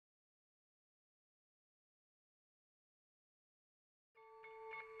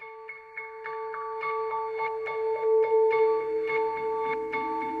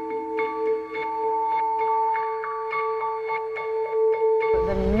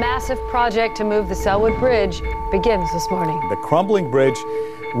massive project to move the Sellwood Bridge begins this morning. The crumbling bridge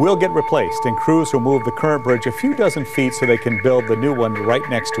will get replaced, and crews will move the current bridge a few dozen feet so they can build the new one right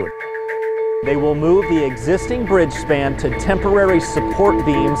next to it. They will move the existing bridge span to temporary support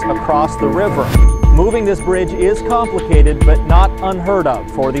beams across the river. Moving this bridge is complicated, but not unheard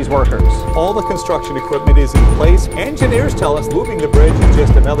of for these workers. All the construction equipment is in place. Engineers tell us moving the bridge is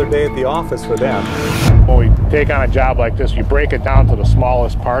just another day at the office for them. When we take on a job like this, you break it down to the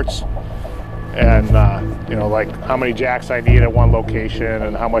smallest parts. And, you know, like how many jacks I need at one location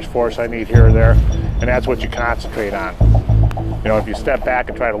and how much force I need here or there. And that's what you concentrate on. You know, if you step back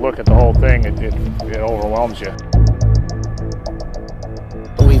and try to look at the whole thing, it overwhelms you.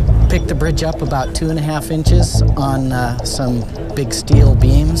 We picked the bridge up about 2.5 inches on some big steel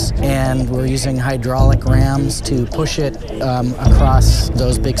beams, and we're using hydraulic rams to push it across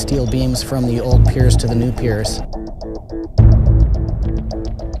those big steel beams from the old piers to the new piers.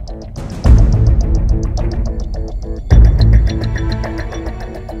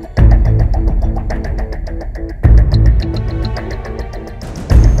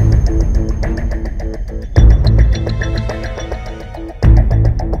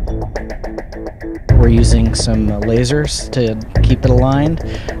 We're using some lasers to keep it aligned.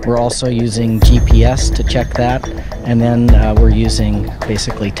 We're also using GPS to check that, and then we're using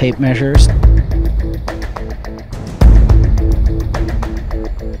basically tape measures.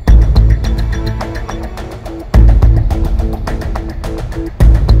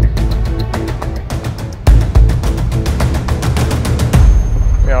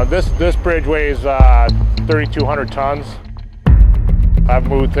 You know, this bridge weighs 3,200 tons. I've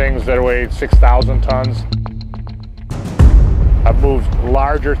moved things that weigh 6,000 tons. I've moved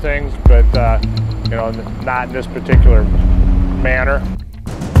larger things, but you know, not in this particular manner.